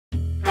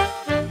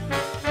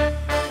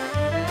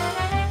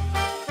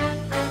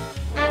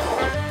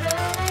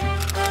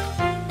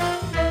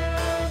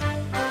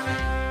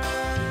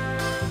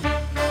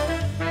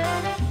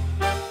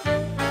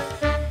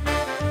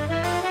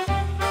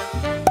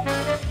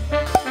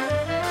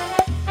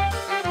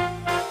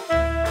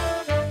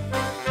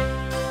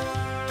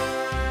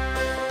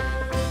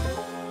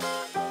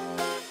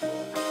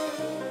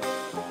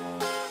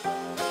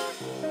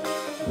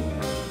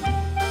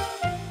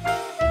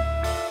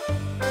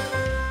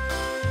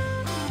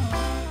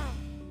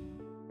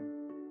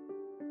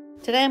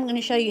Today I'm going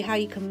to show you how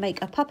you can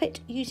make a puppet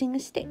using a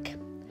stick.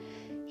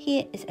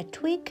 Here is a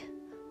twig.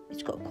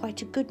 It's got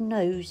quite a good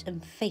nose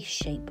and face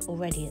shape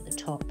already at the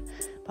top,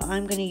 but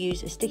I'm going to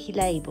use a sticky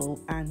label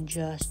and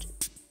just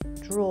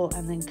draw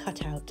and then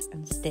cut out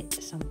and stick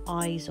some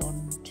eyes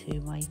on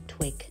to my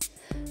twig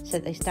so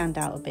that they stand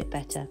out a bit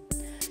better.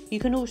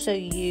 You can also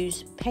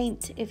use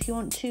paint if you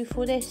want to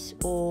for this,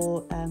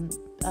 or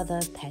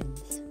other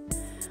pens,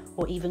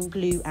 or even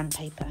glue and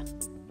paper.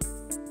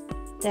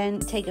 Then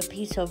take a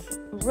piece of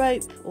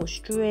rope or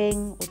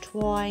string or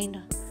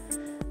twine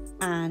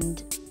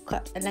and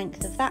cut a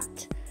length of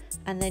that,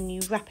 and then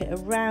you wrap it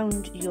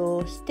around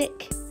your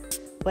stick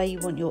where you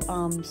want your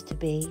arms to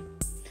be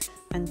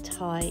and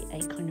tie a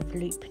kind of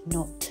loop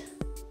knot.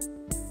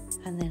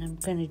 And then I'm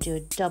going to do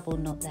a double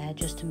knot there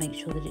just to make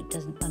sure that it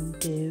doesn't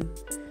undo.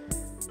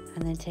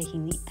 And then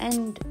taking the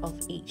end of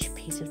each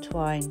piece of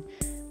twine,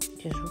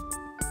 just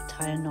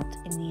tie a knot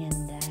in the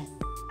end there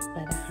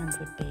where the hand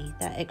would be.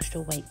 That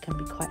extra weight can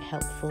be quite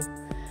helpful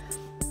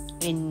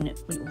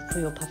for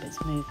your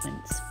puppet's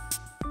movements.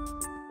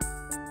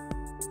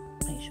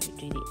 Make sure we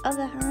do the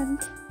other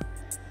hand,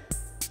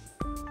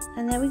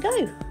 and there we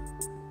go,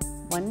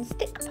 one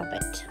stick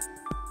puppet.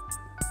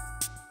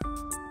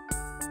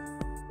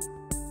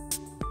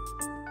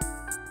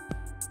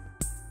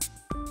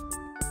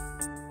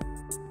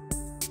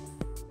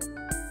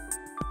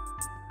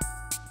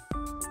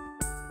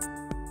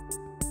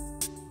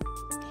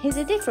 Here's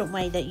a different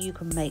way that you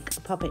can make a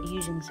puppet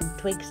using some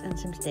twigs and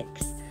some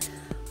sticks.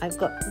 I've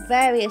got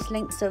various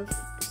lengths of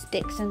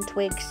sticks and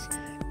twigs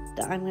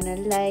that I'm going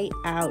to lay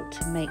out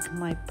to make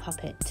my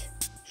puppet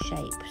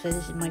shape. So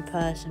this is my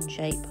person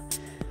shape.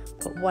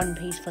 Put one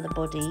piece for the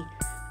body,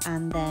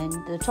 and then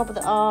the top of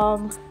the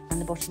arm and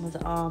the bottom of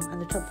the arm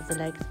and the top of the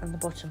legs and the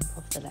bottom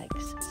of the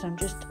legs. So I'm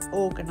just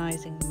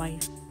organising my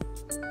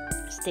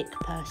stick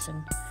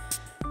person.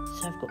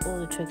 So I've got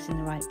all the twigs in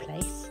the right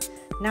place.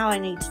 Now I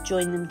need to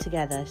join them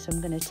together, so I'm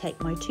going to take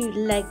my two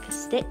leg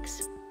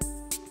sticks,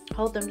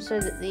 hold them so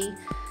that the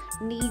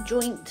knee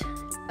joint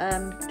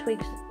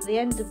twigs, the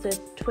ends of the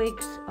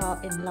twigs are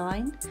in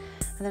line,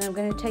 and then I'm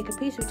going to take a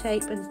piece of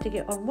tape and stick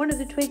it on one of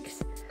the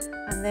twigs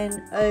and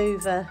then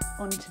over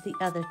onto the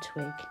other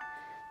twig.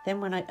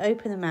 Then when I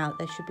open them out,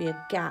 there should be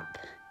a gap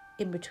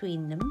in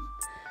between them.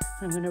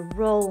 I'm going to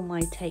roll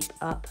my tape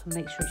up and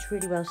make sure it's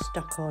really well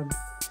stuck on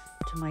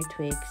to my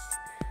twigs.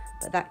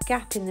 But that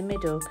gap in the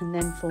middle can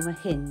then form a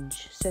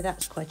hinge, so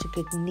that's quite a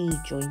good knee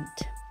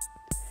joint.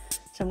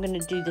 So I'm going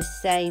to do the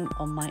same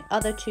on my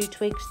other two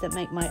twigs that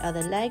make my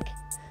other leg.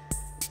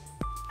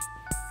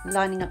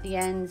 Lining up the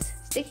ends,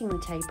 sticking the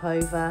tape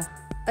over,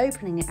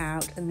 opening it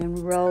out, and then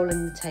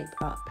rolling the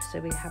tape up, so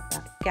we have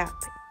that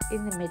gap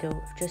in the middle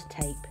of just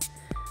tape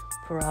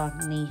for our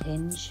knee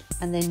hinge.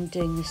 And then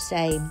doing the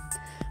same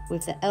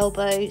with the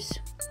elbows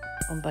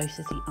on both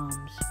of the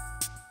arms.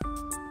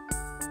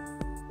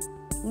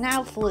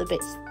 Now for the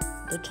bits,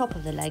 the top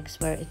of the legs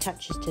where it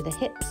attaches to the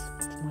hips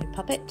of my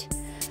puppet.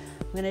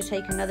 I'm going to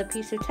take another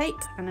piece of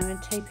tape and I'm going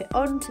to tape it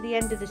onto the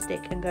end of the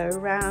stick and go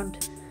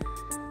around,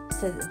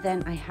 so that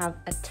then I have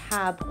a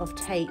tab of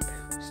tape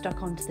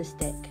stuck onto the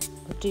stick.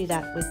 I'll do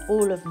that with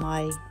all of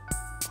my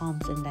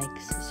arms and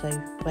legs, so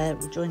where it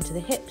will join to the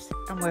hips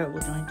and where it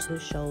will join to the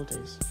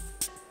shoulders.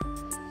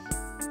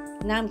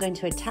 Now I'm going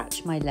to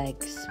attach my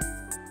legs.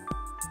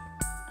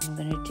 I'm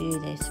going to do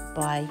this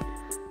by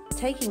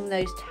taking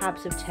those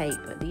tabs of tape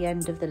at the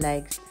end of the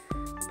legs,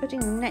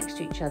 putting them next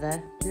to each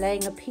other,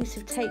 laying a piece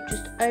of tape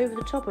just over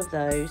the top of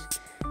those,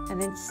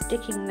 and then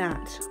sticking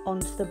that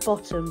onto the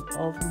bottom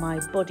of my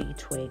body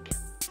twig.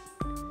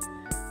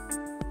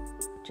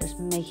 Just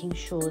making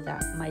sure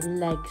that my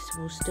legs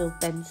will still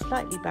bend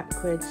slightly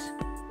backwards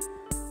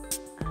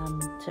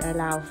to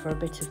allow for a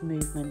bit of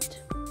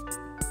movement.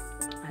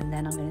 And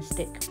then I'm going to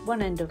stick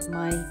one end of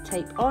my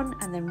tape on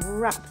and then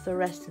wrap the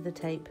rest of the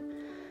tape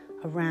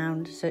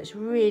around so it's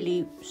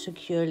really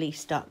securely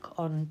stuck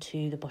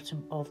onto the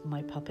bottom of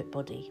my puppet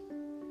body.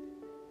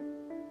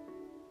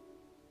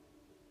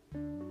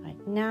 Right,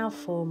 now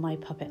for my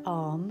puppet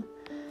arm,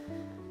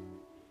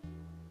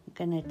 I'm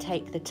going to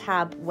take the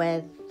tab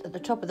where at the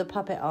top of the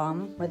puppet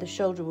arm where the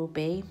shoulder will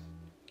be,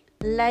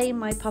 lay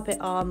my puppet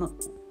arm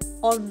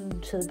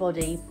onto the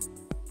body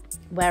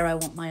where I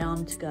want my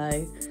arm to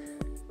go,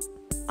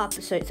 up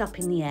so it's up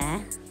in the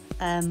air,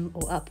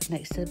 or up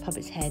next to the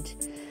puppet's head.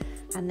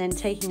 And then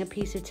taking a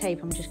piece of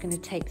tape, I'm just going to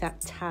take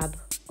that tab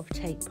of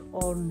tape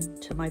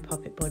onto my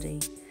puppet body,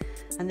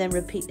 and then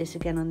repeat this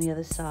again on the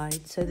other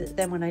side, so that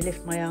then when I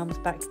lift my arms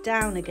back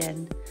down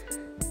again,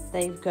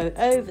 they go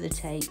over the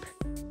tape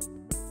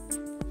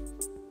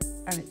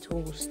and it's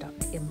all stuck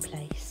in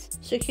place.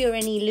 Secure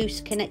any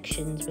loose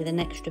connections with an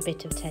extra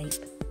bit of tape.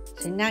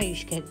 So now you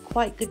should get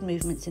quite good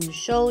movements in the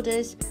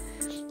shoulders,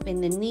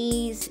 in the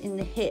knees, in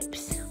the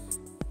hips,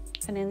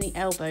 and in the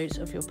elbows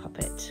of your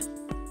puppet.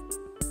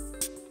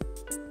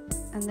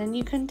 And then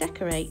you can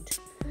decorate.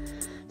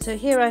 So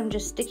here I'm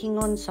just sticking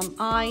on some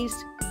eyes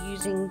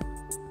using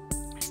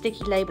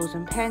sticky labels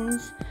and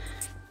pens,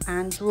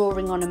 and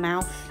drawing on a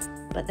mouth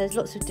but there's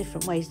lots of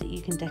different ways that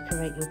you can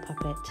decorate your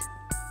puppet.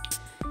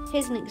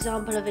 Here's an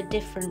example of a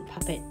different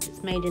puppet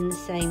that's made in the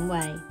same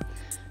way.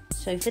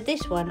 So for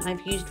this one,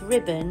 I've used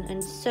ribbon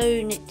and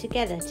sewn it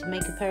together to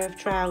make a pair of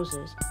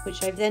trousers,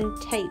 which I've then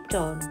taped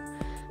on.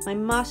 My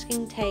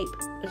masking tape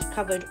has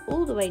covered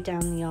all the way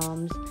down the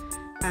arms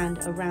and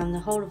around the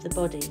whole of the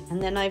body,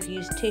 and then I've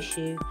used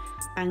tissue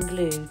and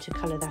glue to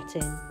colour that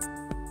in.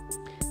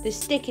 This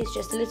stick is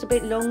just a little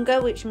bit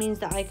longer, which means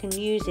that I can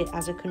use it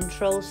as a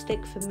control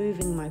stick for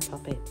moving my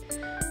puppet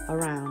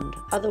around.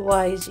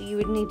 Otherwise, you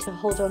would need to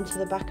hold on to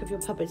the back of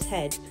your puppet's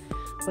head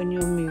when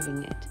you're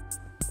moving it,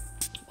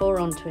 or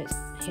onto its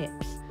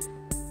hips.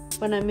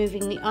 When I'm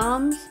moving the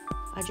arms,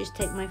 I just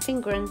take my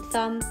finger and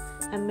thumb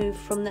and move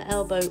from the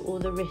elbow or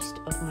the wrist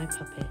of my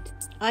puppet.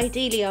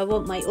 Ideally, I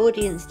want my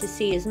audience to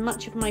see as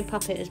much of my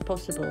puppet as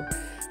possible,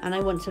 and I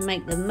want to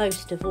make the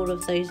most of all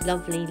of those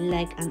lovely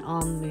leg and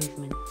arm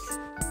movements.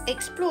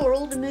 Explore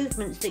all the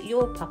movements that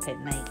your puppet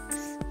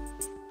makes.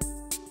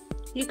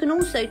 You can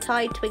also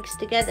tie twigs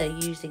together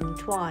using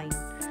twine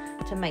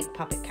to make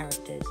puppet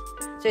characters.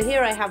 So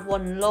here I have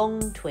one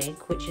long twig,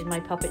 which is my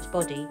puppet's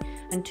body,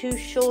 and two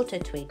shorter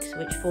twigs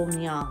which form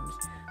the arms,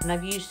 and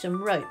I've used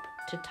some rope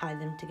to tie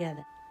them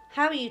together.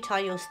 How you tie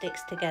your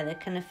sticks together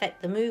can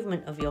affect the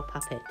movement of your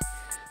puppet.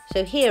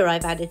 So here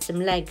I've added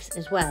some legs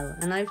as well,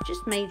 and I've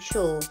just made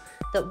sure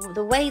that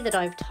the way that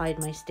I've tied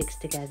my sticks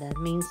together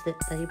means that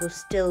they will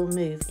still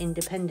move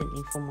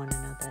independently from one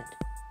another.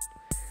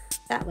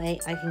 That way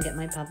I can get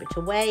my puppet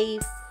to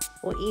wave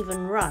or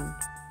even run.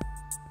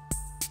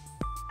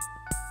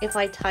 If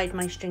I tied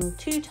my string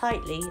too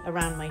tightly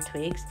around my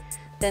twigs,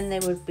 then they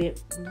would be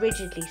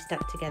rigidly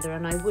stuck together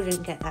and I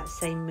wouldn't get that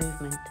same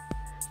movement.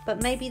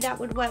 But maybe that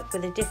would work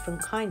with a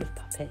different kind of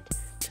puppet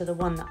to the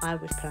one that I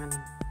was planning.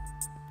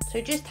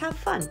 So just have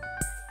fun.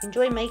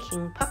 Enjoy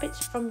making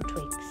puppets from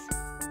twigs.